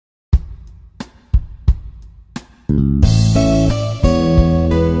Good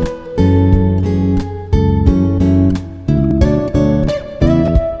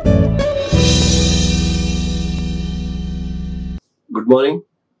morning.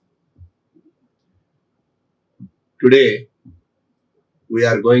 Today we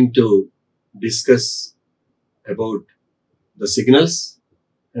are going to discuss about the signals,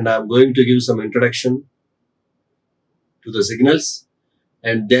 and I am going to give some introduction to the signals,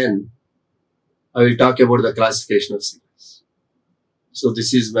 and then I will talk about the classification of signals. So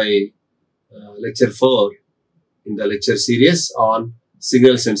this is my lecture 4 in the lecture series on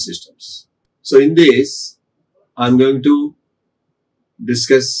signals and systems. So in this I am going to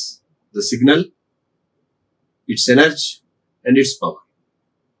discuss the signal, its energy and its power,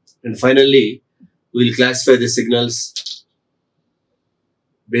 and finally we will classify the signals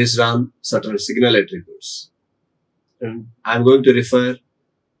based on certain signal attributes. And I am going to refer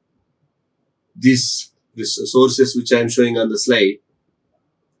these sources which I am showing on the slide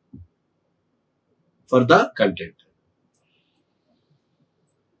for the content.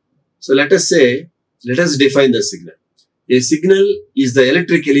 So let us define the signal. A signal is the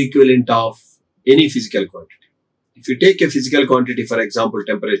electrical equivalent of any physical quantity. If you take a physical quantity, for example,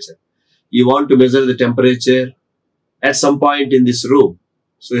 temperature, you want to measure the temperature at some point in this room.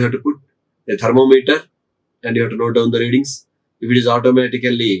 So you have to put a thermometer and you have to note down the readings. If it is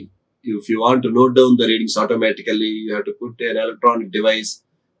automatically, if you want to note down the readings automatically, you have to put an electronic device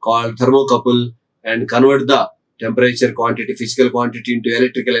called thermocouple and convert the temperature quantity, physical quantity into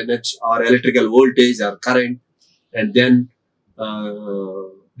electrical energy or electrical voltage or current, and then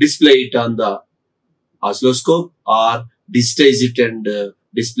display it on the oscilloscope or digitize it and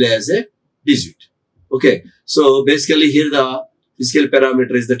display as a digit. Okay. So basically here the physical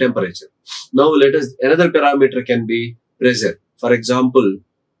parameter is the temperature. Now another parameter can be pressure. For example,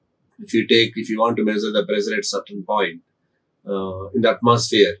 if you want to measure the pressure at certain point in the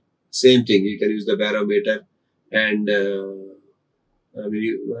atmosphere, same thing, you can use the barometer, and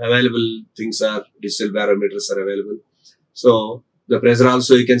available things are digital barometers are available. So the pressure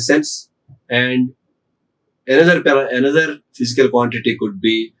also you can sense, and another physical quantity could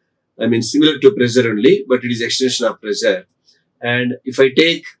be, similar to pressure only, but it is extension of pressure. And if I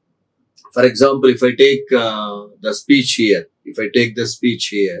take, for example, the speech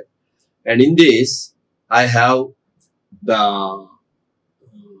here, and in this I have the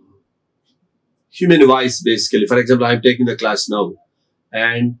human voice basically. For example, I am taking the class now,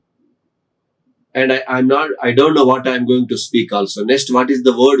 and I don't know what I am going to speak also. Next, what is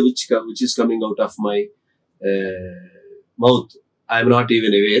the word which is coming out of my mouth? I am not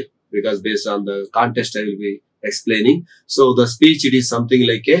even aware, because based on the context I will be explaining. So the speech, it is something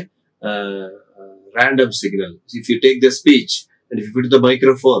like a random signal. If you take the speech and if you put the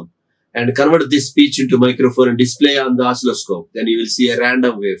microphone and convert this speech into microphone and display on the oscilloscope, then you will see a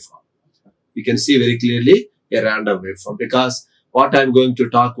random waveform. You can see very clearly a random waveform, because what I am going to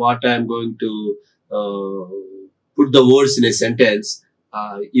talk, what I am going to put the words in a sentence,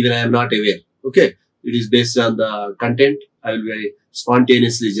 even I am not aware. Okay. It is based on the content. I will be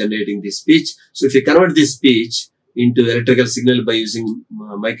spontaneously generating this speech. So if you convert this speech into electrical signal by using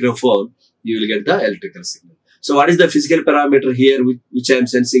microphone, you will get the electrical signal. So what is the physical parameter here which I am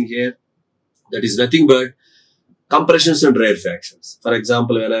sensing here? That is nothing but compressions and rarefactions. For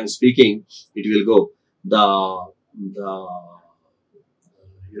example, when I am speaking, it will go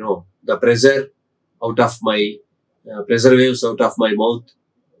the pressure out of my pressure waves out of my mouth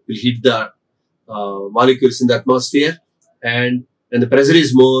will hit the molecules in the atmosphere, and when the pressure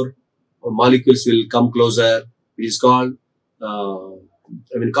is more, molecules will come closer. It is called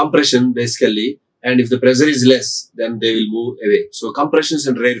compression basically, and if the pressure is less, then they will move away. So compressions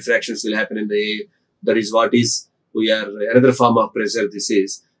and rarefactions will happen in the air. That is what is another form of pressure this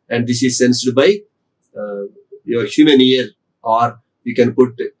is, and this is sensed by your human ear, or you can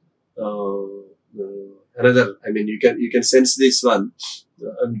put another, you can sense this one.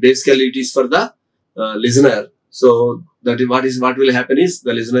 Basically it is for the listener. So that is what will happen is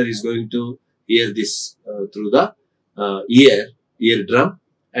the listener is going to hear this through the eardrum,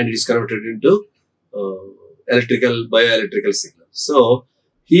 and it is converted into bioelectrical signal. So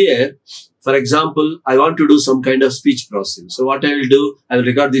here, for example, I want to do some kind of speech processing. So what I will do, I will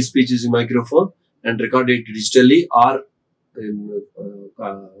record this speech using microphone and record it digitally or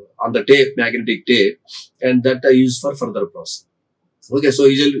on the tape, magnetic tape, and that I use for further processing. Okay, so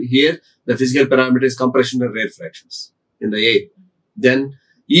usually here the physical parameter is compression and rarefactions in the air. Then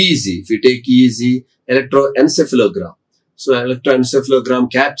EEG, if you take EEG, electroencephalogram. So electroencephalogram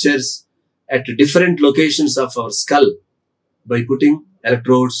captures at different locations of our skull by putting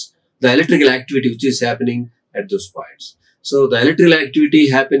electrodes, the electrical activity which is happening at those points. So the electrical activity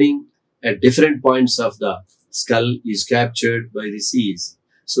happening at different points of the skull is captured by the EEG.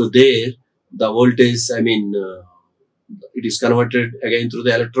 So there the voltage, it is converted again through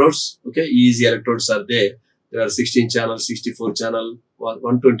the electrodes. Okay, EEG electrodes are there. There are 16 channels, 64 channel,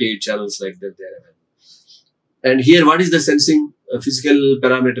 128 channels like that there. And here, what is the sensing physical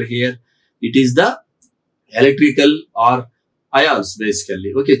parameter here? It is the electrical or ions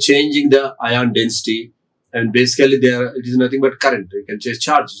basically. Okay, changing the ion density, and basically it is nothing but current. You can change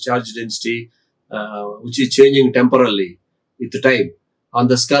charge density, which is changing temporally with the time on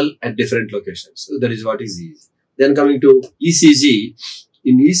the skull at different locations. So that is what is EEG. Then coming to ECG.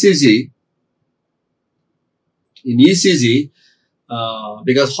 In ECG,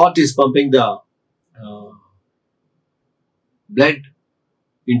 because heart is pumping the blood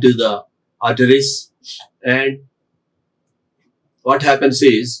into the arteries, and what happens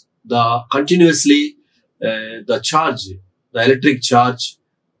is continuously the electric charge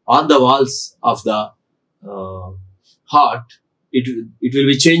on the walls of the heart, it will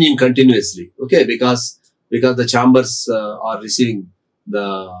be changing continuously. Okay, because the chambers are receiving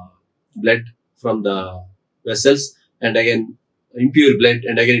the blood from the vessels, and again impure blood,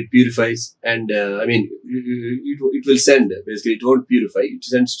 and again it purifies, and it will send, basically it won't purify, it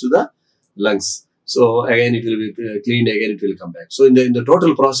sends to the lungs. So again it will be cleaned, again it will come back. So in the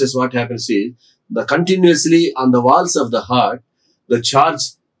total process, what happens is the continuously on the walls of the heart, the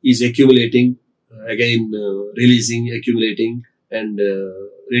charge is accumulating, again releasing, accumulating, and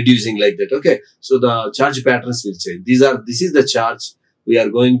reducing like that. Okay, so the charge patterns will change. This is the charge we are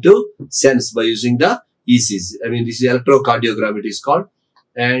going to sense by using the ECG. This is electrocardiogram, it is called,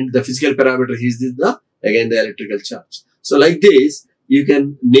 and the physical parameter is again the electrical charge. So like this, you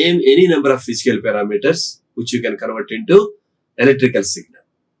can name any number of physical parameters which you can convert into electrical signal.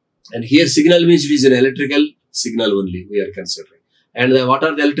 And here signal means it is an electrical signal only we are considering. And what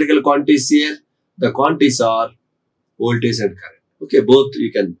are the electrical quantities here? The quantities are voltage and current. Okay, both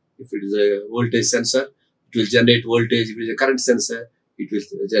you can, if it is a voltage sensor, it will generate voltage. If it is a current sensor, it will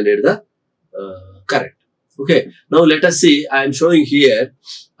generate the current. Okay, now let us see. I am showing here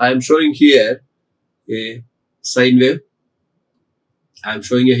a sine wave. I am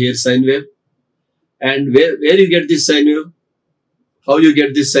showing here sine wave. And where you get this sine wave? How you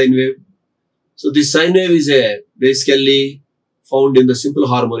get this sine wave? So this sine wave is basically found in the simple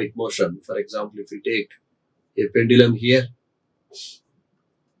harmonic motion. For example, if we take a pendulum here,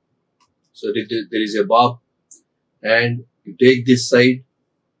 so there is a bob, and you take this side,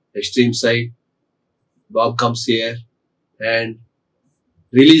 extreme side, bob comes here and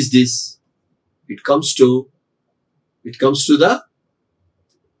release this. It comes to the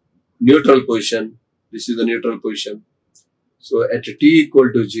neutral position. This is the neutral position. So at t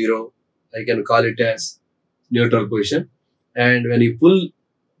equal to 0, I can call it as neutral position. And when you pull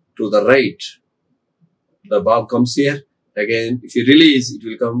to the right, the bob comes here. Again, if you release, it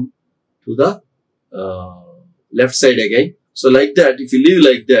will come to the left side again. So like that, if you leave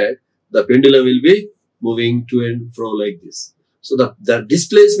like that, the pendulum will be moving to and fro like this. So the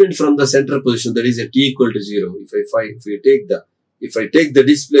displacement from the center position, that is at t equal to 0. If I take the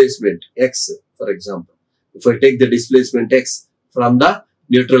displacement x, for example, if I take the displacement x from the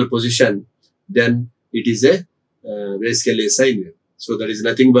neutral position, then it is basically a sine wave. So that is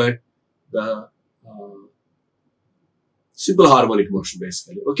nothing but the simple harmonic motion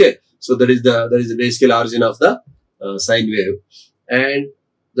basically. Okay, so that is the basically origin of the sine wave. And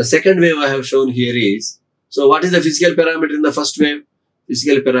the second wave I have shown here is, so what is the physical parameter in the first wave?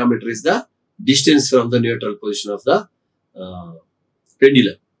 Physical parameter is the distance from the neutral position of the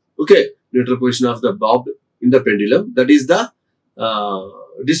pendulum. Okay, neutral position of the bob in the pendulum. That is the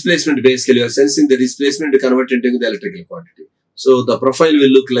displacement basically. You are sensing the displacement to convert into the electrical quantity. So the profile will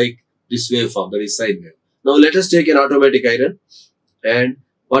look like this waveform, that is sine wave. Now let us take an automatic iron, and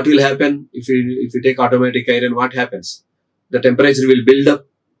what will happen if you take automatic iron? What happens? The temperature will build up.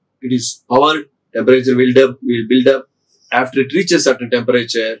 It is powered. Temperature will build up. After it reaches certain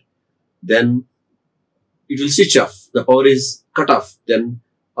temperature, then it will switch off. The power is cut off. Then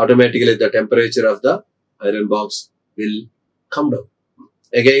automatically the temperature of the iron box will come down.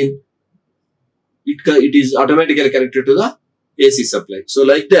 Again, it is automatically connected to the AC supply. So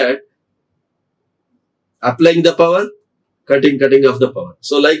like that, applying the power, cutting off the power.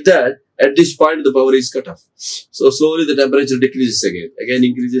 So like that, at this point the power is cut off. So slowly the temperature decreases again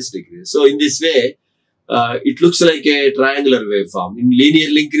increases, decreases. So in this way, it looks like a triangular waveform. In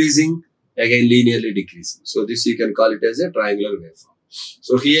linearly increasing, again linearly decreasing. So this you can call it as a triangular waveform.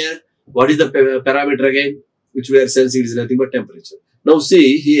 So here, what is the parameter again, which we are sensing is nothing but temperature. Now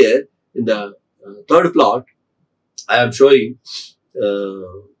see here in the third plot, I am showing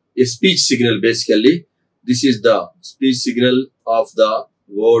a speech signal. Basically, this is the speech signal of the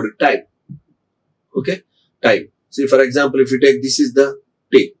word time. Okay, time. See, for example, if you take, this is the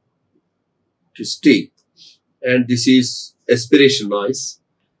T, it is T, and this is aspiration noise,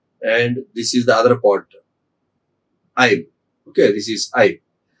 and this is the other part, I. Okay, this is I.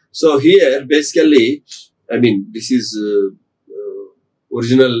 So here, basically, I mean, this is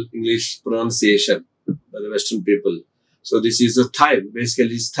original English pronunciation by the Western people. So this is the time.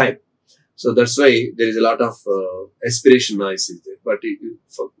 Basically, it's time. So that's why there is a lot of aspiration noise is there. But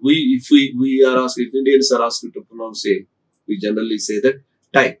if we are asked, if Indians are asked to pronounce it, we generally say that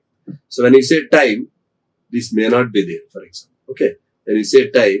time. So when you say time, this may not be there, for example. Okay. When you say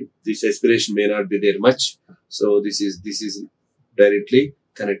time, this aspiration may not be there much. So this is directly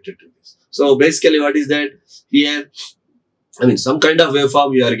connected to this. So basically, what is that here? I mean, some kind of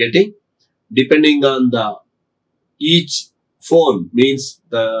waveform you are getting depending on the each phone means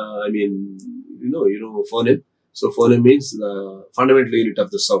the, I mean, you know phoneme. So phoneme means the fundamental unit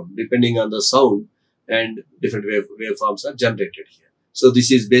of the sound. Depending on the sound, and different waveforms are generated here. So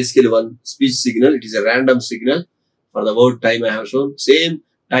this is basically one speech signal. It is a random signal for the word time I have shown. Same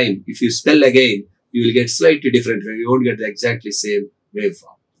time, if you spell again, you will get slightly different wave. You won't get the exactly same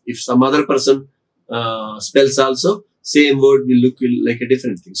waveform. If some other person spells also, same word will look like a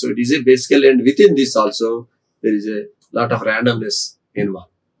different thing. So it is a basically, and within this also, there is a lot of randomness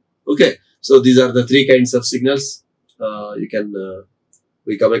involved. Okay. So these are the three kinds of signals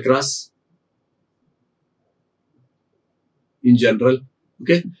we come across in general.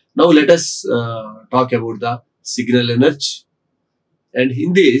 Okay. Now let us talk about the signal energy. And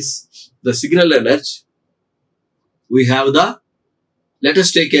in this, the signal energy, we have let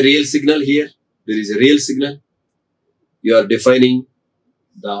us take a real signal here. There is a real signal. You are defining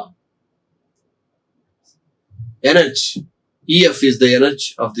the energy. EF is the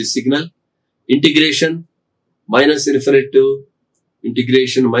energy of the signal. Integration minus infinite to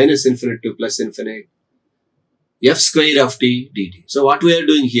integration minus infinite to plus infinite. F square of t dt. So what we are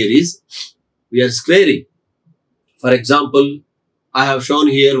doing here is, we are squaring. For example, I have shown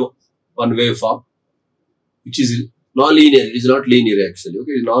here one waveform, which is non-linear. It is not linear actually.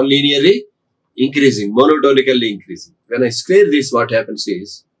 Okay, it is non-linearly increasing, monotonically increasing. When I square this, what happens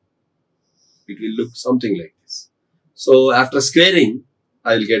is, it will look something like this. So after squaring,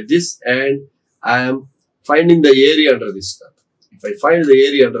 I will get this, and I am finding the area under this curve. If I find the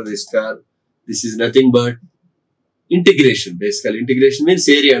area under this curve, this is nothing but integration. Basically, integration means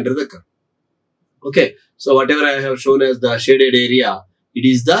area under the curve. Okay. So whatever I have shown as the shaded area, it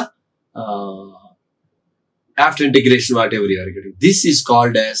is the after integration, whatever you are getting. This is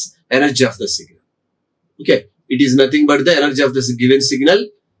called as energy of the signal. Okay. It is nothing but the energy of the given signal,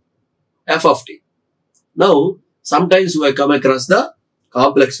 f of t. Now, sometimes we come across the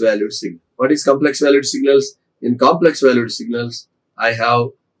complex valued signal. What is complex valued signals? In complex valued signals, I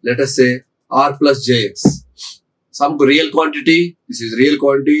have, let us say, r plus jx. Some real quantity, this is real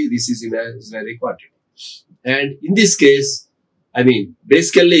quantity, this is imaginary quantity. And in this case, I mean,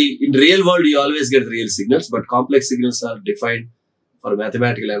 basically, in real world, you always get real signals, but complex signals are defined for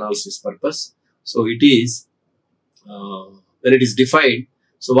mathematical analysis purpose. So it is, when it is defined,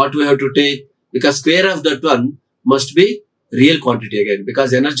 so what we have to take, because square of that one must be real quantity again,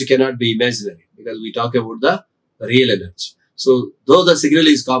 because energy cannot be imaginary, because we talk about the real energy. So though the signal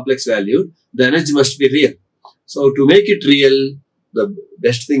is complex valued, the energy must be real. So to make it real, the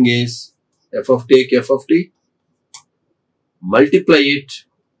best thing is f of t, multiply it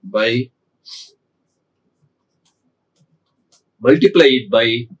by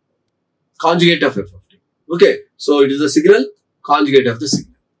conjugate of f of t. Okay. So it is the signal, conjugate of the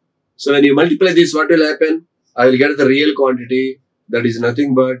signal. So when you multiply this, what will happen? I will get the real quantity, that is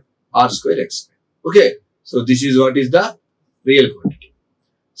nothing but r square x square. Okay. So this is what is the real quantity.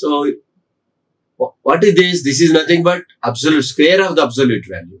 So what is this? This is nothing but absolute square of the absolute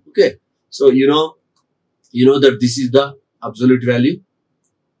value. Okay. So you know that this is the absolute value.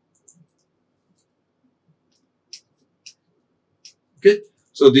 Okay.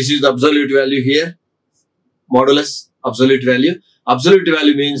 So this is the absolute value here. Modulus, absolute value. Absolute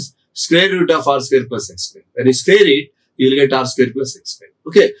value means square root of r square plus x square. When you square it, you will get r square plus x square.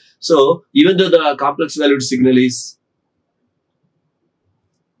 Okay. So even though the complex valued signal is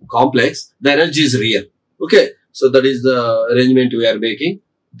complex, the energy is real. Okay. So that is the arrangement we are making.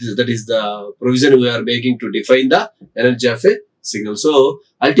 That is the provision we are making to define the energy of a signal. So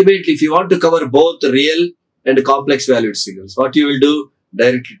ultimately, if you want to cover both real and complex valued signals, what you will do?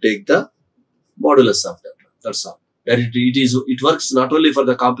 Directly take the modulus of that. That's all. It works not only for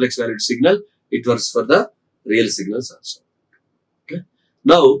the complex valued signal, it works for the real signals also. Okay.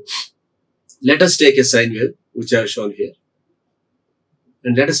 Now, let us take a sine wave, which I have shown here.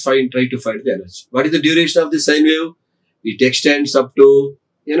 And let us try to find the energy. What is the duration of the sine wave? It extends up to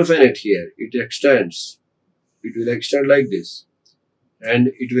infinite here. It extends. It will extend like this. And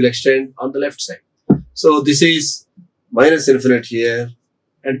it will extend on the left side. So this is minus infinite here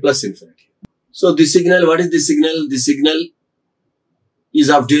and plus infinite here. So this signal, what is the signal? The signal is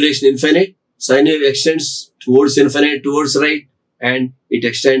of duration infinite. Sine wave extends towards infinite, towards right, and it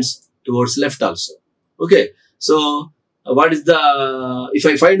extends towards left also. Okay. So what is the, if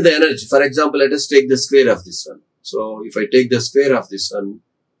I find the energy, for example, let us take the square of this one. So if I take the square of this one,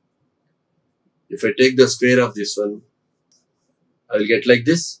 I will get like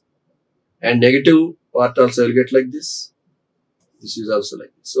this, and negative part also I will get like this. This is also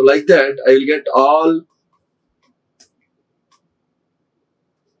like this. So like that, I will get all,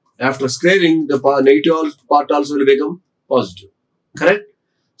 after squaring, the negative part also will become positive. Correct?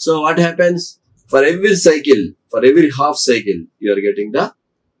 So what happens? For every cycle, for every half cycle, you are getting the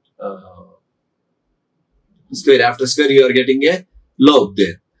square. After square, you are getting a lobe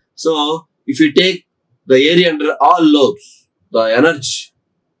there. So if you take the area under all lobes, the energy,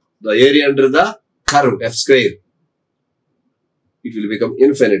 the area under the curve f square, it will become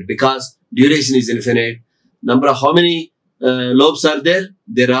infinite because duration is infinite. Number of how many lobes are there?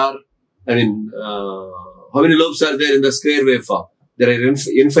 There are, how many lobes are there in the square waveform? There are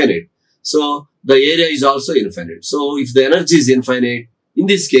infinite. So the area is also infinite. So if the energy is infinite, in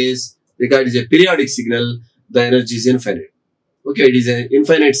this case, because it is a periodic signal, the energy is infinite. Okay, it is an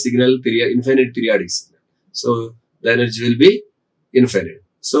infinite signal, infinite periodic signal. So the energy will be infinite.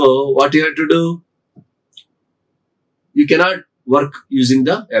 So what you have to do? You cannot work using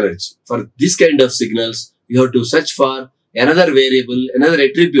the energy. For this kind of signals, you have to search for another variable, another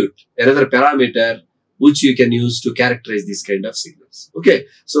attribute, another parameter, which you can use to characterize this kind of signals. Okay.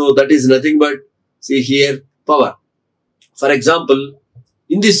 So that is nothing but, see here, power. For example,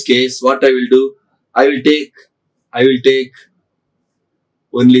 in this case, what I will do, I will take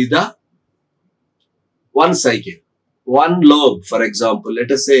only the one cycle, one lobe, for example.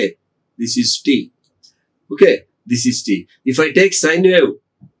 Let us say this is T. Okay. This is T. If I take sine wave,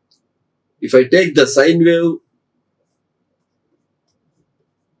 if I take the sine wave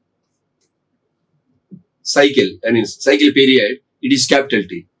cycle, cycle period, it is capital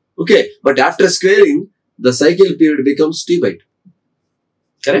T. Okay. But after squaring, the cycle period becomes T by 2.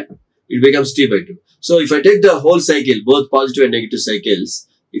 Correct? It becomes T by 2. So if I take the whole cycle, both positive and negative cycles,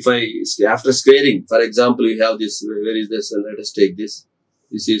 if I, after squaring, for example, you have this, where is this? Let us take this.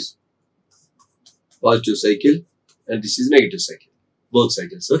 This is positive cycle and this is negative cycle. Both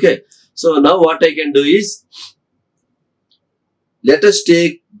cycles. Okay. So now what I can do is, let us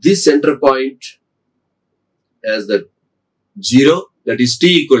take this center point as the 0, that is T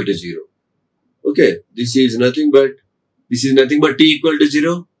equal to 0. Okay. This is nothing but T equal to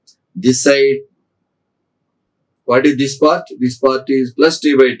 0. This side, what is this part? This part is plus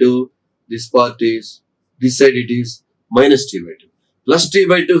T by 2. This part is, this side it is minus T by 2. Plus T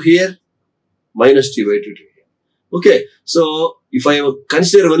by 2 here, minus T by 2 here. Okay. So if I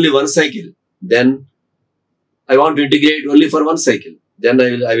consider only one cycle, then I want to integrate only for one cycle. Then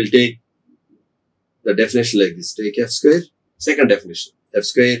I will take the definition like this. Take f square, second definition. F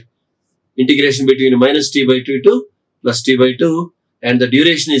square, integration between minus T by 2 to plus T by 2. And the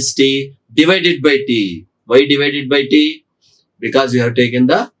duration is T divided by T. Why divided by T? Because you have taken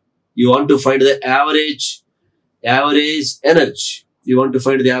you want to find the average energy. You want to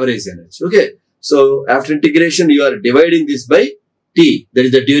find the average energy. Okay. So after integration, you are dividing this by T. That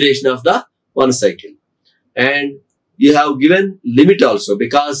is the duration of the one cycle. And you have given limit also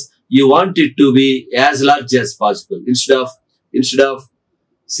because you want it to be as large as possible. Instead of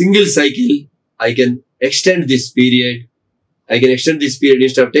single cycle, I can extend this period.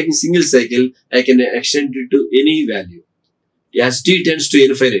 Instead of taking single cycle, I can extend it to any value. As T tends to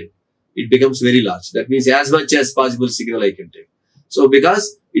infinite, it becomes very large. That means as much as possible signal I can take. So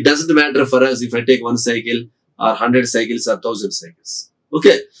because it doesn't matter for us if I take one cycle or 100 cycles or 1000 cycles.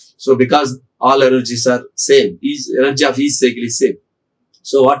 Okay. So because all energies are same, energy of each cycle is same.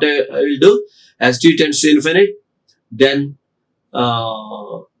 So what I will do, as T tends to infinite, then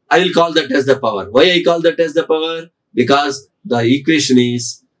I will call that as the power. Why I call that as the power? Because the equation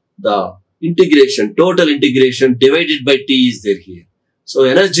is the integration, total integration divided by T is there here. So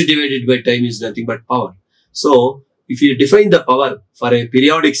energy divided by time is nothing but power. So if you define the power for a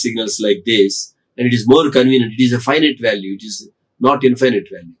periodic signals like this, and it is more convenient, it is a finite value, it is not infinite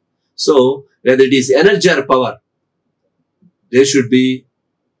value. So whether it is energy or power, there should be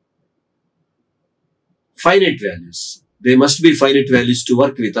finite values. They must be finite values to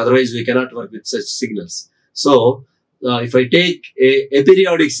work with. Otherwise, we cannot work with such signals. So, if I take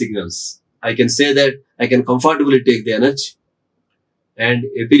aperiodic signals, I can say that I can comfortably take the energy. And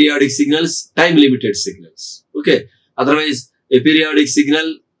aperiodic signals, time-limited signals. Okay. Otherwise, aperiodic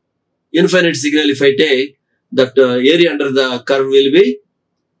signal, infinite signal, if I take, that area under the curve will be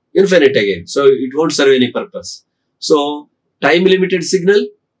infinite again. So, it won't serve any purpose. So, time-limited signal,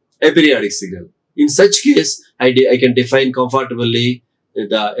 aperiodic signal. In such case, I can define comfortably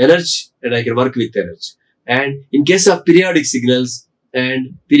the energy and I can work with energy. And in case of periodic signals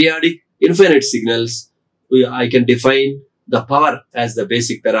and periodic infinite signals, I can define the power as the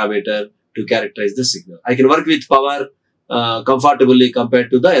basic parameter to characterize the signal. I can work with power comfortably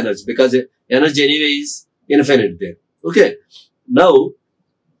compared to the energy, because energy anyway is infinite there. Okay. Now,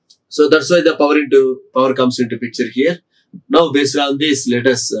 so that's why the power comes into picture here. Now, based on this, let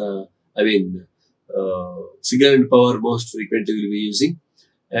us, signal and power most frequently we'll be using,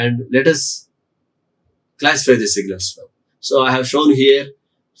 and let us classify the signals now. So I have shown here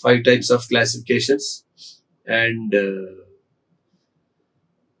 5 types of classifications, and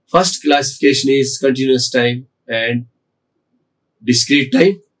first classification is continuous time and discrete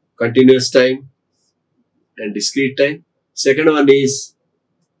time, continuous time and discrete time. Second one is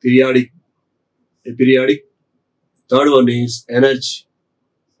periodic, aperiodic. Third one is energy,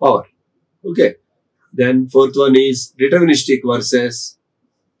 power. Okay. Then fourth one is deterministic versus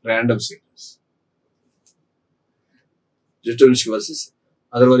random signals. Deterministic versus,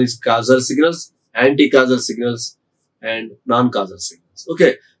 other one is causal signals, anti-causal signals and non-causal signals.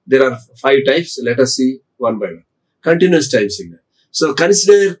 Okay. There are 5 types. Let us see one by one. Continuous time signal. So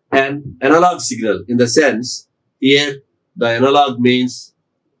consider an analog signal in the sense here the analog means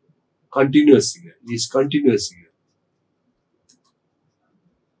continuous signal. It is continuous signal.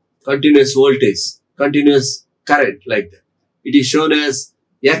 Continuous voltage, continuous current, like that. It is shown as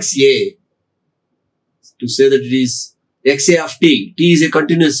XA. To say that it is XA of T. T is a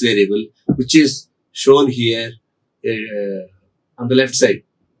continuous variable which is shown here on the left side.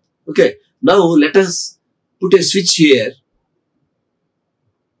 Okay. Now let us put a switch here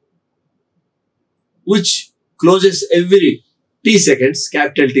which closes every T seconds,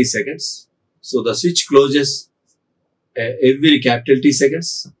 capital T seconds. So the switch closes every capital T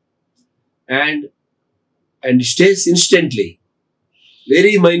seconds and stays instantly.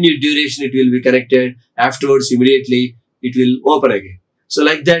 Very minute duration it will be connected. Afterwards, immediately it will open again. So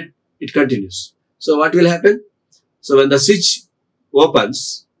like that it continues. So what will happen? So when the switch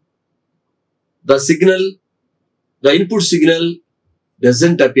opens, the signal, the input signal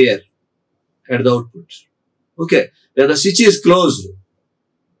doesn't appear at the output. Okay. When the switch is closed,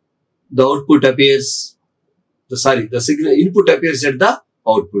 the output appears, the signal input appears at the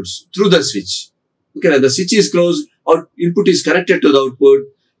outputs through the switch. Okay. When the switch is closed, input is connected to the output.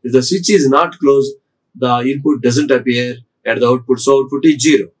 If the switch is not closed, the input doesn't appear at the output. So output is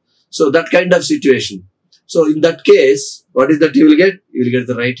 0. So that kind of situation. So in that case, what is that you will get? You will get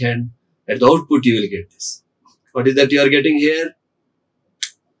the right hand. At the output, you will get this. What is that you are getting here?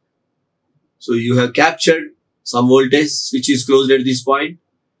 So you have captured some voltage, switch is closed at this point.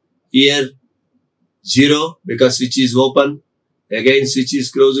 Here 0 because switch is open. Again switch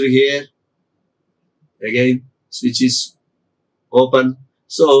is closed here. Again switch is open.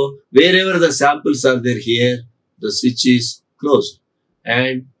 So wherever the samples are there here, the switch is closed.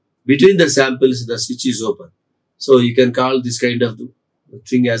 And between the samples, the switch is open. So you can call this kind of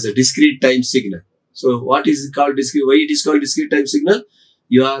thing as a discrete time signal. So what is it called discrete? Why it is called discrete time signal?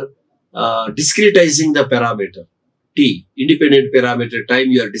 You are discretizing the parameter T, independent parameter time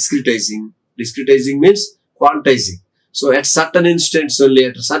you are discretizing. Discretizing means quantizing. So at certain instants only,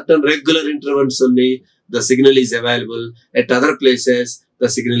 at certain regular intervals only, the signal is available. At other places, the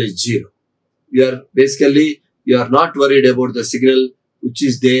signal is 0. You are not worried about the signal which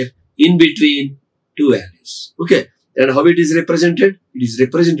is there in between 2 values. Okay. And how it is represented? It is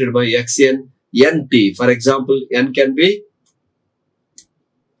represented by Xn, Nt. For example, N can be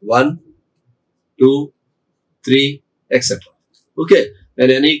 1, 2, 3, etc. Okay. When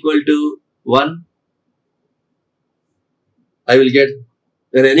N equal to 1, I will get,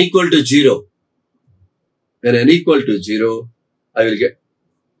 when N equal to 0, when N equal to 0, I will get,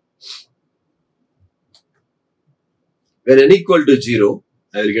 when N equal to 0,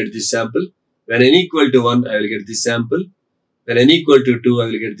 I will get this sample. When N equal to 1, I will get this sample. When N equal to 2, I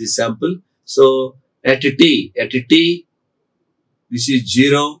will get this sample. So at T, this is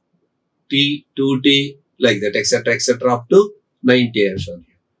 0, T, 2T, like that, etc., up to 90 and so on.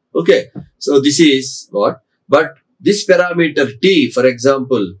 Okay. So this is what? But this parameter T, for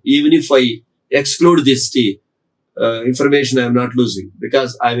example, even if I exclude this t information, I am not losing,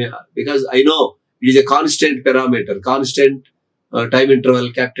 because I know it is a constant parameter, constant time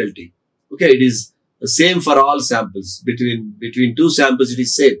interval capital T. Okay, it is the same for all samples. Between two samples, it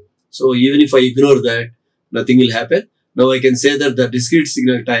is same. So even if I ignore that, nothing will happen. Now I can say that the discrete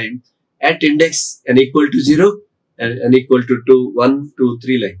signal time at index n equal to 0 and n equal to 2, 1, 2,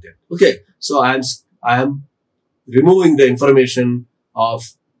 3 like that. Okay, so I am removing the information of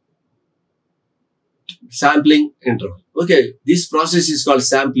sampling interval. Okay, this process is called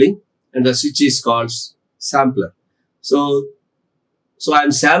sampling and the switch is called sampler. So I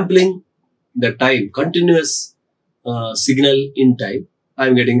am sampling the time, continuous signal in time. I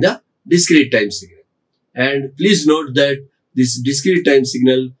am getting the discrete time signal. And please note that this discrete time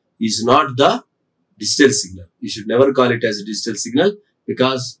signal is not the digital signal. You should never call it as a digital signal,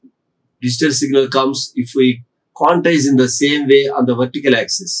 because digital signal comes if we quantize in the same way on the vertical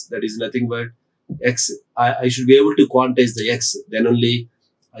axis. That is nothing but x. I should be able to quantize the x. Then only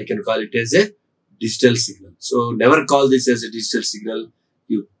I can call it as a digital signal. So never call this as a digital signal.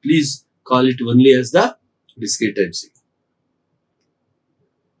 You please call it only as the discrete time signal.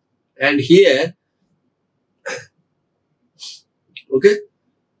 And here, okay,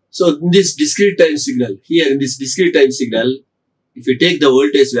 so in this discrete time signal, here in this discrete time signal, if you take the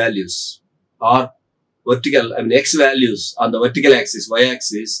voltage values or vertical, x values on the vertical axis, y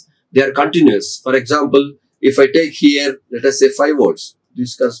axis, they are continuous. For example, if I take here, let us say 5 volts,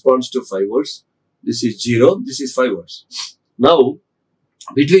 this corresponds to 5 volts, this is 0, this is 5 volts. Now,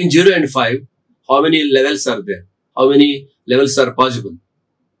 between 0 and 5, how many levels are there? How many levels are possible?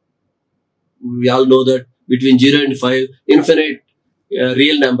 We all know that between 0 and 5, infinite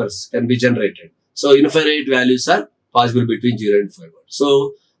real numbers can be generated. So, infinite values are possible between 0 and 5 volts.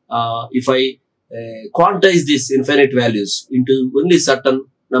 So, if I quantize these infinite values into only certain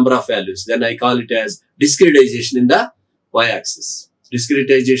number of values, then I call it as discretization in the y-axis.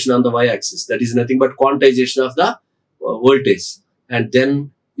 Discretization on the y-axis. That is nothing but quantization of the voltage. And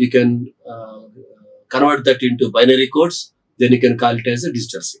then you can convert that into binary codes. Then you can call it as a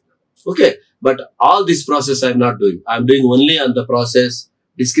digital signal. Okay. But all this process I am not doing. I am doing only on the process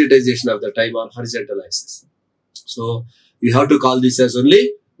discretization of the time on horizontal axis. So you have to call this as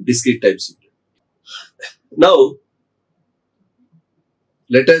only discrete time signal. Now,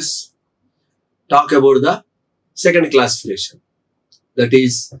 let us talk about the second classification. That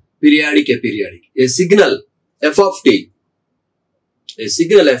is periodic aperiodic. A signal f of t. A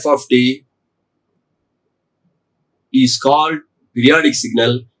signal f of t is called periodic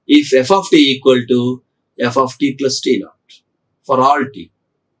signal if f of t equal to f of t plus t naught for all t.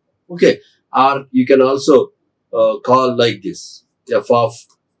 Okay. Or you can also call like this, f of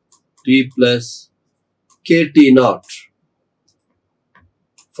t plus kt naught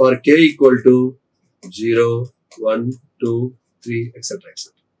for k equal to 0, 1, 2, 3, etc.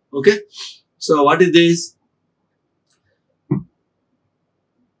 etc. Okay. So what is this?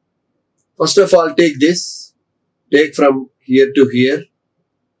 First of all, take this. Take from here to here.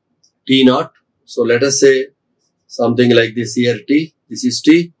 T naught. So let us say something like this here t. This is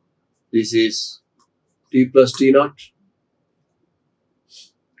t. This is t plus t naught.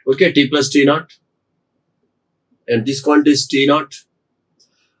 Okay, t plus t naught. And this quantity is t naught.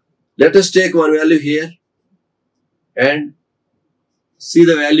 Let us take one value here and see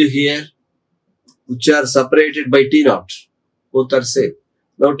the value here which are separated by t naught. Both are same.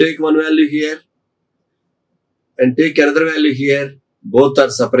 Now take one value here and take another value here. Both are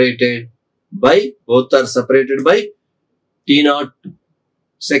separated by t naught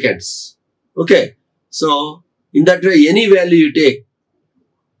seconds. Okay. So in that way, any value you take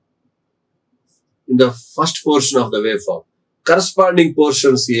in the first portion of the waveform, corresponding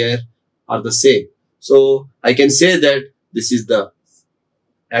portions here are the same. So I can say that this is the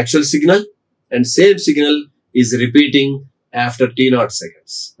actual signal and same signal is repeating after t naught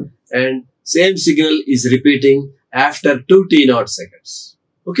seconds and same signal is repeating after 2 t naught seconds.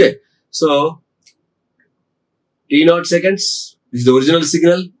 Okay. So t naught seconds is the original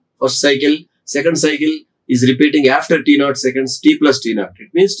signal, first cycle. Second cycle is repeating after t naught seconds, t plus t naught.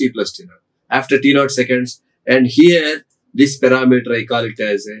 It means t plus t naught after t naught seconds. And here this parameter I call it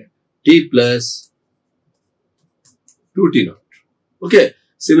as a t plus 2 t naught. Okay.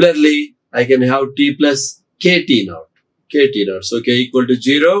 Similarly, I can have t plus kt naught. So k equal to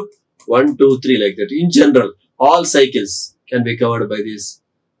 0, 1, 2, 3 like that. In general, all cycles can be covered by this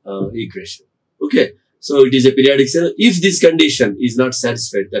equation. Okay. So it is a periodic signal. If this condition is not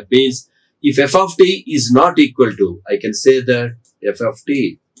satisfied, that means if f of t is not equal to, I can say that f of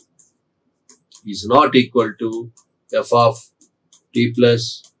t is not equal to f of t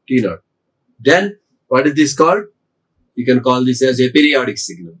plus t naught. Then what is this called? You can call this as a periodic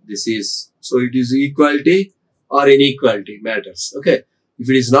signal. This is, so it is equality or inequality matters. Okay. If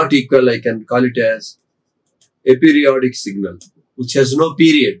it is not equal, I can call it as a periodic signal, which has no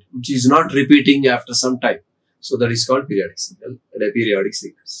period, which is not repeating after some time. So that is called periodic signal and a periodic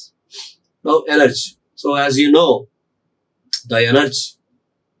signals. Now energy. So as you know, the energy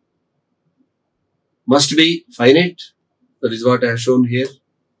must be finite. That is what I have shown here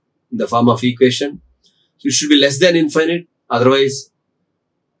in the form of equation. So it should be less than infinite. Otherwise,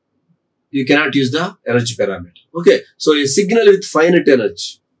 you cannot use the energy parameter. Okay. So a signal with finite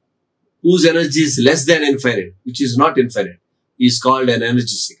energy, whose energy is less than infinite, which is not infinite, is called an energy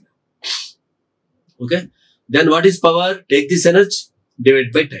signal. Okay. Then what is power? Take this energy,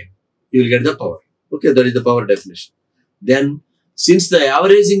 divide by time. You will get the power. Okay. That is the power definition. Then, since the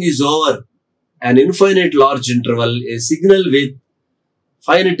averaging is over an infinite large interval, a signal with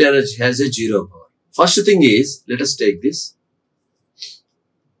finite energy has a zero power. First thing is, let us take this.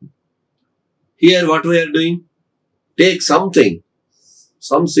 Here what we are doing, take something,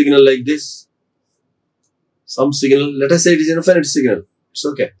 some signal like this, some signal, let us say it is infinite signal, it's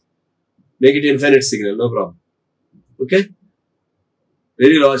okay. Make it infinite signal, no problem. Okay.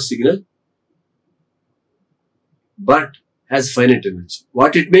 Very large signal, but has finite energy.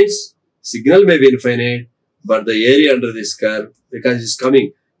 What it means? Signal may be infinite, but the area under this curve, because it is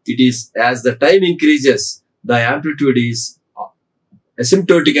coming, it is as the time increases, the amplitude is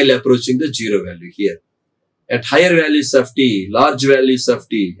asymptotically approaching the zero value here. At higher values of t, large values of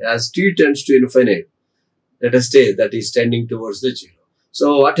t, as t tends to infinite, let us say that is tending towards the zero.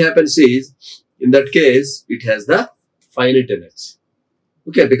 So what happens is, in that case, it has the finite energy.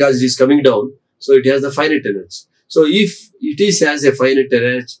 Okay, because it is coming down, so it has the finite energy. So if it is has a finite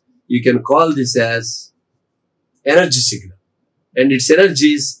energy, you can call this as energy signal. And its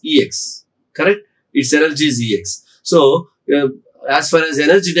energy is Ex. Correct? Its energy is Ex. So, as far as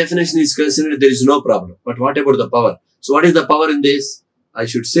energy definition is concerned, there is no problem. But what about the power? So, what is the power in this? I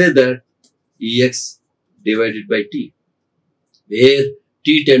should say that Ex divided by T, where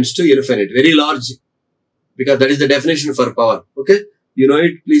T tends to infinite, very large, because that is the definition for power. Okay? You know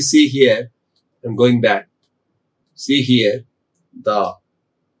it, please see here. I'm going back. See here,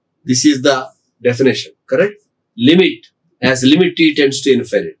 this is the definition, correct? Limit, as limit T tends to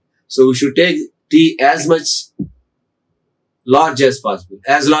infinite. So we should take T as much large as possible,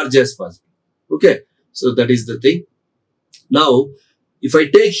 as large as possible. Okay. So that is the thing. Now, if I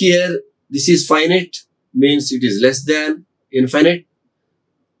take here, this is finite, means it is less than infinite.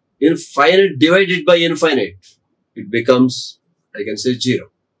 Infinite divided by infinite, it becomes, I can say, zero.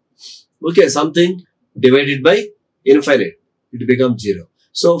 Okay, something divided by infinite, it becomes zero.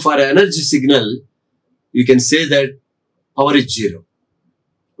 So for energy signal, you can say that power is zero.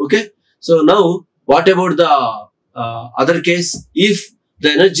 Okay. So now, what about the other case? If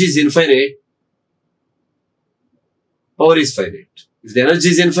the energy is infinite, power is finite. If the energy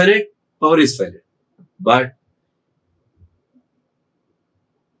is infinite, power is finite. But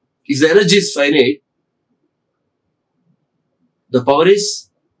if the energy is finite, the power is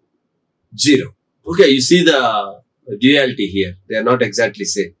zero. Okay, you see the duality here. They are not exactly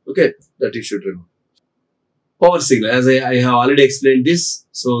same. Okay, that you should remember. Power signal, as I have already explained this.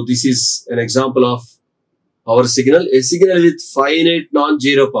 So this is an example of power signal. A signal with finite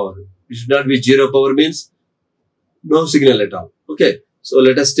non-zero power. It should not be zero power, means no signal at all. Okay, so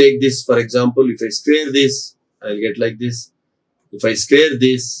let us take this for example. If I square this, I will get like this. If I square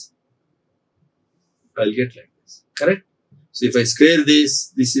this, I will get like this. Correct? So if I square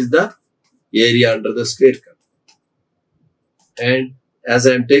this, this is the area under the square curve. And as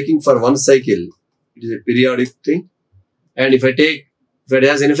I am taking for one cycle, it is a periodic thing. And if it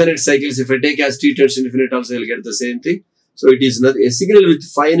has infinite cycles, if I take as t tends to infinite also, I will get the same thing. So it is not a signal with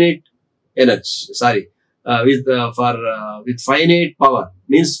finite energy. Sorry, with finite power,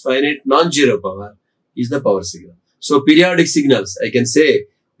 means finite non-zero power is the power signal. So periodic signals, I can say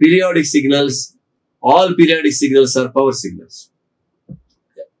periodic signals, all periodic signals are power signals.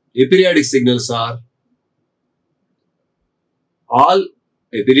 Aperiodic signals are all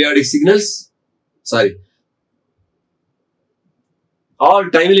aperiodic signals, all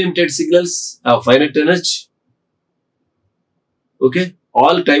time limited signals have finite energy. Okay,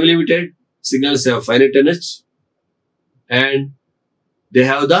 all time limited signals have finite energy and they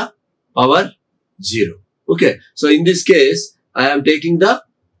have the power zero. Okay, so in this case, I am taking the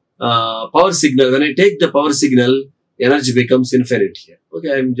power signal. When I take the power signal, energy becomes infinite here.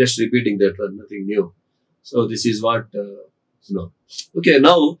 Okay, I am just repeating that one, nothing new. So this is what, Okay,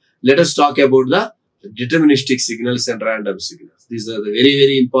 now let us talk about the deterministic signals and random signals. These are the very,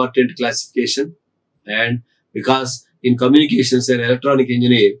 very important classification. And because in communications, an electronic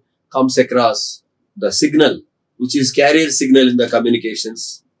engineer comes across the signal, which is carrier signal in the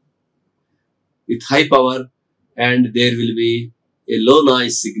communications with high power, and there will be a low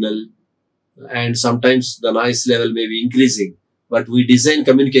noise signal, and sometimes the noise level may be increasing. But we design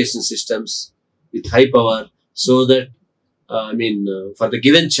communication systems with high power so that for the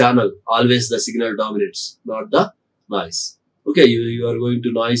given channel, always the signal dominates, not the noise. Okay, you are going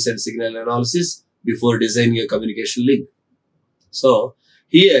to noise and signal analysis before designing a communication link. So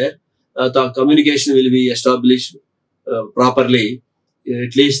here the communication will be established properly.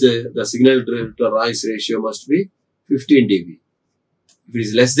 At least the signal to noise ratio must be 15 dB. If it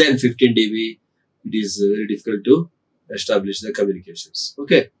is less than 15 dB, it is very difficult to establish the communications.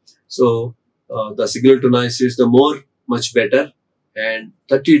 Okay, so the signal to noise is the much better, and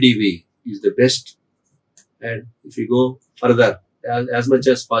 30 dB is the best, and if you go further as much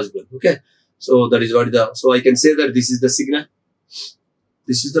as possible. Okay, so that is what so I can say that this is the signal,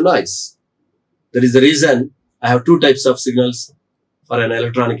 this is the noise. That is the reason I have two types of signals for an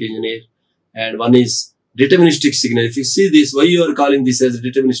electronic engineer, and one is deterministic signal. If you see this, why you are calling this as a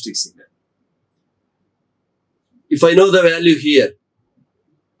deterministic signal? If I know the value here,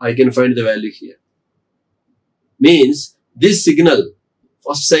 I can find the value here. Means this signal,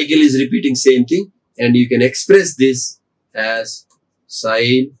 first cycle is repeating same thing, and you can express this as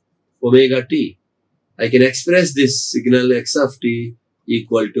sine omega t. I can express this signal x of t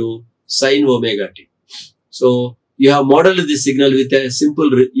equal to sine omega t. So you have modeled this signal with a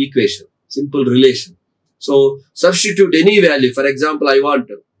simple equation, simple relation. So substitute any value. For example, I want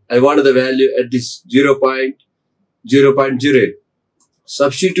the value at this 0.008.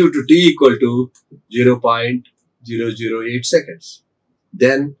 Substitute to t equal to 0.008 seconds.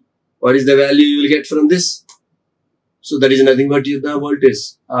 Then what is the value you will get from this? So that is nothing but the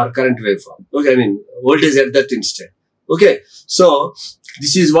voltage or current waveform. Okay, voltage at that instant. Okay, so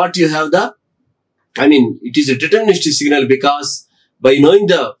this is what you have it is a deterministic signal, because by knowing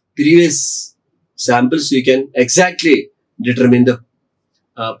the previous samples, you can exactly determine the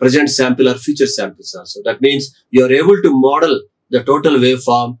present sample or future samples also. That means you are able to model the total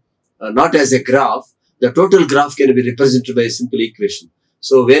waveform, not as a graph. The total graph can be represented by a simple equation.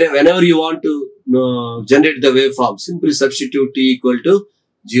 So whenever you want to generate the waveform, simply substitute t equal to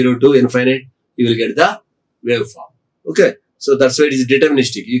 0 to infinite, you will get the waveform. Okay, so that's why it is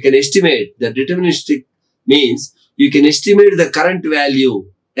deterministic. You can estimate. The deterministic means you can estimate the current value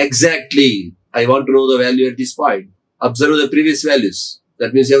exactly. I want to know the value at this point. Observe the previous values.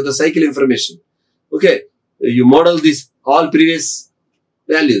 That means you have the cycle information. Okay, you model this all previous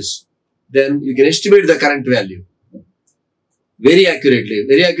values. Then you can estimate the current value very accurately.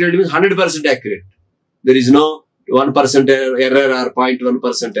 Very accurately means 100% accurate. There is no 1% error or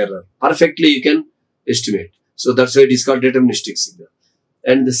 0.1% error. Perfectly you can estimate. So that's why it is called deterministic signal.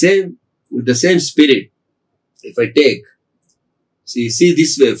 And with the same spirit, if I take, see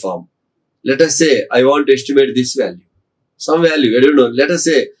this waveform. Let us say I want to estimate this value. Some value, I don't know. Let us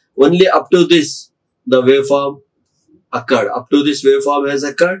say only up to this, the waveform occurred. Up to this waveform has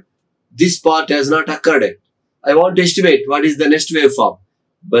occurred. This part has not occurred yet. I want to estimate what is the next waveform.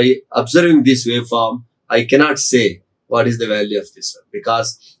 By observing this waveform, I cannot say what is the value of this one,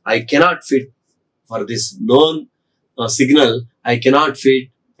 because I cannot fit for this known signal. I cannot fit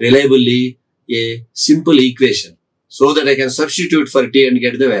reliably a simple equation so that I can substitute for t and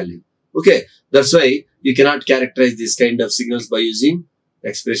get the value. Okay, that's why you cannot characterize this kind of signals by using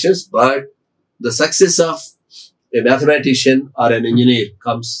expressions. But the success of a mathematician or an engineer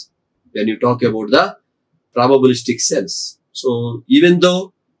comes when you talk about the probabilistic sense. So even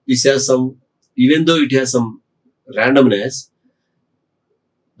though it has some randomness,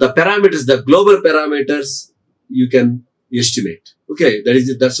 the parameters, the global parameters, you can estimate. Okay,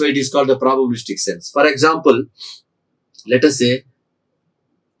 that's why it is called the probabilistic sense. For example, let us say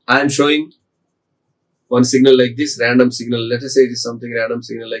I am showing one signal like this, random signal. Let us say it is something random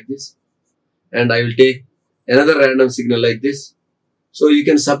signal like this, and I will take another random signal like this. So you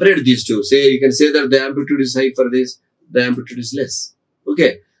can separate these two. You can say that the amplitude is high for this, the amplitude is less.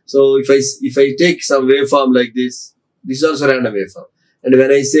 Okay. So if I take some waveform like this is also random waveform. And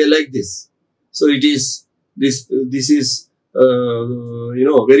when I say like this, so it is this is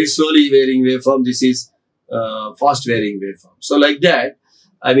very slowly varying waveform. This is fast varying waveform. So like that,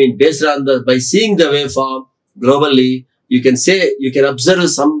 based on by seeing the waveform globally, you can observe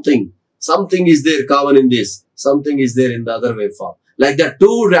something. Something is there common in this. Something is there in the other waveform. Like that,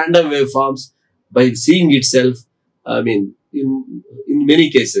 two random waveforms, by seeing itself, in many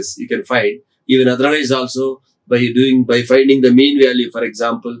cases, you can find Even otherwise also, by finding the mean value, for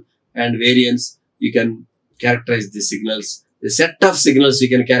example, and variance, you can characterize the signals. The set of signals you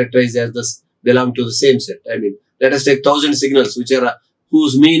can characterize as belong to the same set. I mean, let us take 1000 signals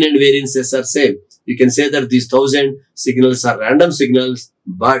whose mean and variances are same. You can say that these 1000 signals are random signals,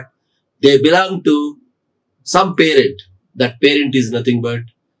 but they belong to some parent. That parent is nothing but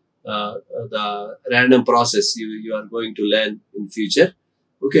the random process you are going to learn in future.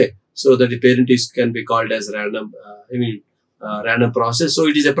 Okay, so that the parent can be called as random. Random process. So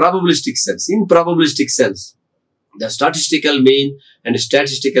it is a probabilistic sense. In probabilistic sense, the statistical mean and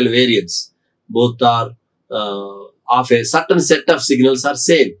statistical variance both are of a certain set of signals are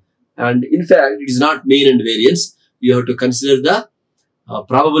same. And in fact, it is not mean and variance. You have to consider the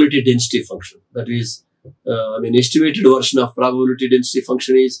probability density function. That is, estimated version of probability density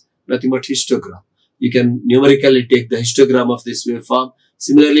function is nothing but histogram. You can numerically take the histogram of this waveform.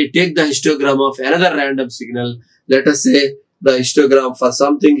 Similarly, take the histogram of another random signal. Let us say the histogram for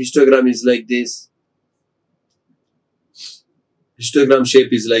something, histogram is like this. Histogram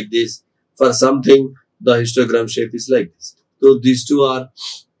shape is like this. For something, the histogram shape is like this. So these two are,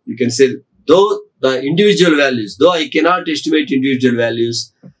 you can say, though the individual values, though I cannot estimate individual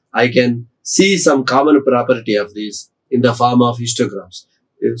values, I can see some common property of these in the form of histograms.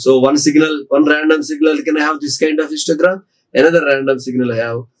 So one random signal can have this kind of histogram. Another random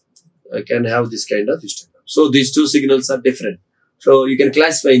signal can have this kind of histogram. So these two signals are different. So you can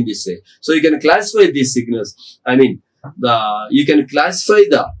classify in this way. So you can classify these signals. You can classify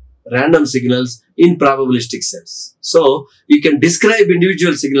the random signals in probabilistic sense. So you can describe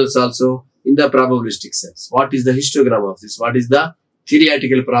individual signals also in the probabilistic sense. What is the histogram of this? What is the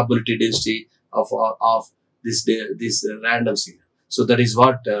theoretical probability density of this random signal? So that is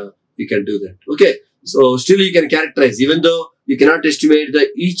what you can do that. Okay. So still you can characterize, even though you cannot estimate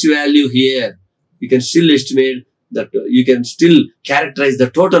each value here, you can still estimate that you can still characterize the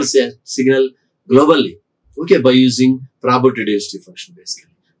total signal globally. Okay, by using probability density function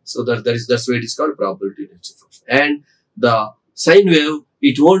basically. So that's why it is called probability density function. And the sine wave,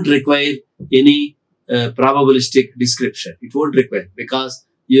 it won't require any probabilistic description. It won't require, because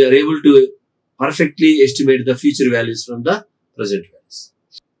you are able to perfectly estimate the future values from the present values.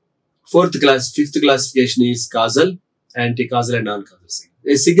 Fifth classification is causal, anti-causal and non-causal signal.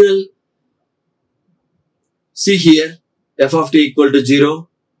 A signal, see here, f of t equal to 0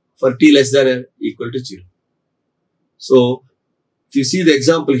 for t less than or equal to 0. So, if you see the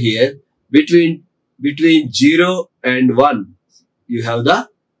example here, between 0 and 1, you have the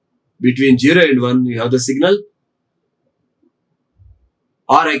signal,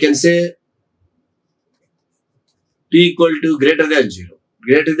 or I can say t equal to greater than 0,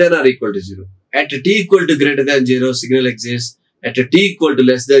 greater than or equal to 0. At t equal to greater than 0, signal exists. At t equal to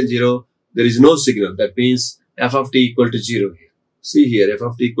less than 0, there is no signal. That means f of t equal to 0 here. See here, f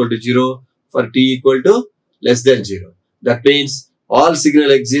of t equal to 0 for t equal to less than 0. That means all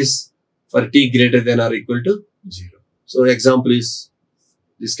signal exists for t greater than or equal to 0. So example is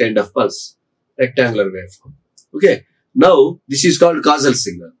this kind of pulse, rectangular waveform. Okay. Now this is called causal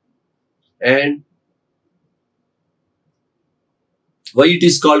signal. And why it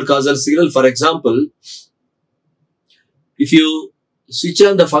is called causal signal? For example, if you switch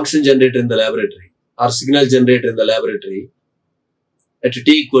on the function generator in the laboratory or signal generator in the laboratory at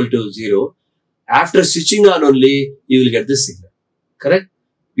t equal to 0, after switching on only, you will get the signal. Correct?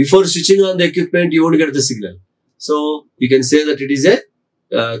 Before switching on the equipment, you won't get the signal. So, you can say that it is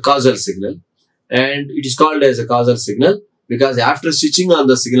a causal signal. And it is called as a causal signal because after switching on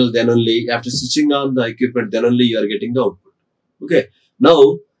the signal, after switching on the equipment, then only you are getting the output. Okay.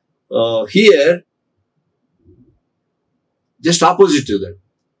 Now, here, just opposite to that.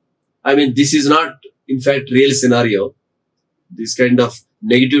 This is not, in fact, real scenario. This kind of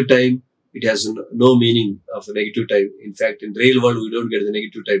negative time, it has no meaning of a negative time. In fact, in real world, we don't get the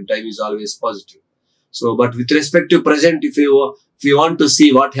negative time. Time is always positive. So, but with respect to present, if you want to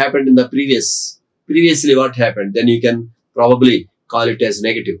see what happened in the previously what happened, then you can probably call it as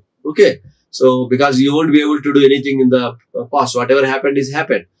negative. Okay. So, because you won't be able to do anything in the past. Whatever happened is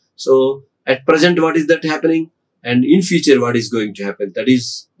happened. So, at present, what is that happening? And in future, what is going to happen? That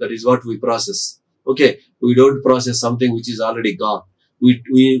is what we process. Okay. We don't process something which is already gone.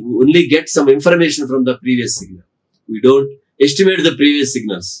 We only get some information from the previous signal. We don't estimate the previous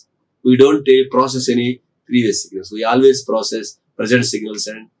signals. We don't process any previous signals. We always process present signals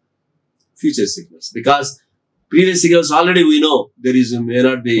and future signals because previous signals already we know may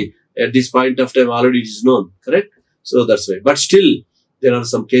not be at this point of time already it is known. Correct? So that's why. But still, there are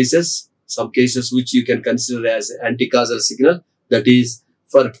some cases which you can consider as anti-causal signal. That is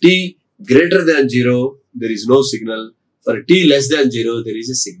for t greater than 0, there is no signal. For t less than 0, there is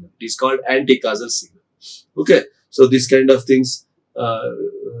a signal. It is called anti-causal signal. Okay. So these kind of things,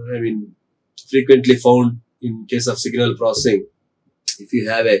 frequently found in case of signal processing. If you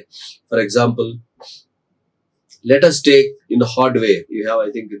have for example, let us take in the hardware, you have,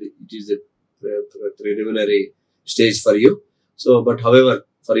 I think it is a preliminary stage for you. So, but however,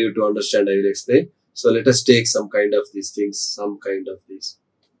 for you to understand, I will explain. So let us take some kind of these things, some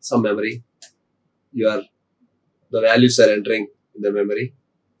memory. The values are entering in the memory.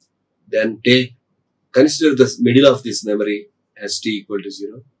 Then consider the middle of this memory as t equal to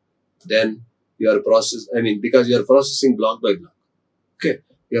 0. Then you are because you are processing block by block. Okay.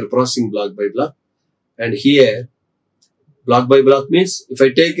 You are processing block by block. And here, block by block means if I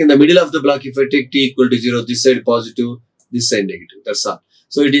take in the middle of the block, if I take t equal to 0, this side positive, this side negative. That's all.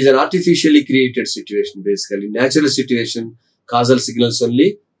 So it is an artificially created situation basically. Natural situation, causal signals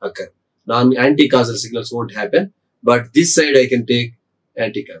only occur. Anti-causal signals won't happen. But this side I can take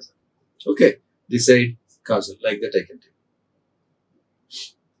anti-causal. Okay. This side causal. Like that I can take.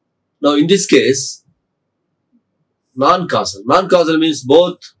 Now in this case, non-causal. Non-causal means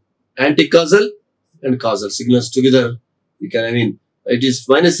both anti-causal and causal signals together. You can, it is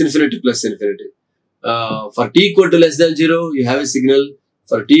minus infinity plus infinity. For t equal to less than 0, you have a signal.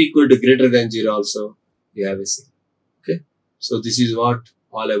 For t equal to greater than 0 also, you have a signal. Okay. So this is what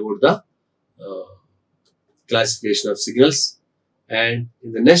all about the classification of signals. And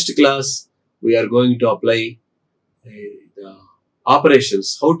in the next class, we are going to apply the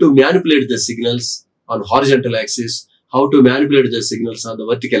operations, how to manipulate the signals on horizontal axis, how to manipulate the signals on the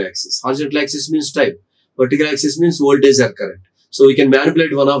vertical axis. Horizontal axis means time. Vertical axis means voltage or current. So we can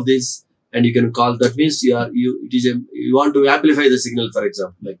manipulate one of these, and you can call, that means you want to amplify the signal, for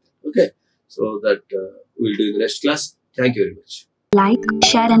example, like that. Okay. So that we'll do in the next class. Thank you very much. Like,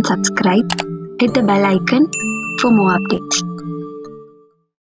 share and subscribe. Hit the bell icon for more updates.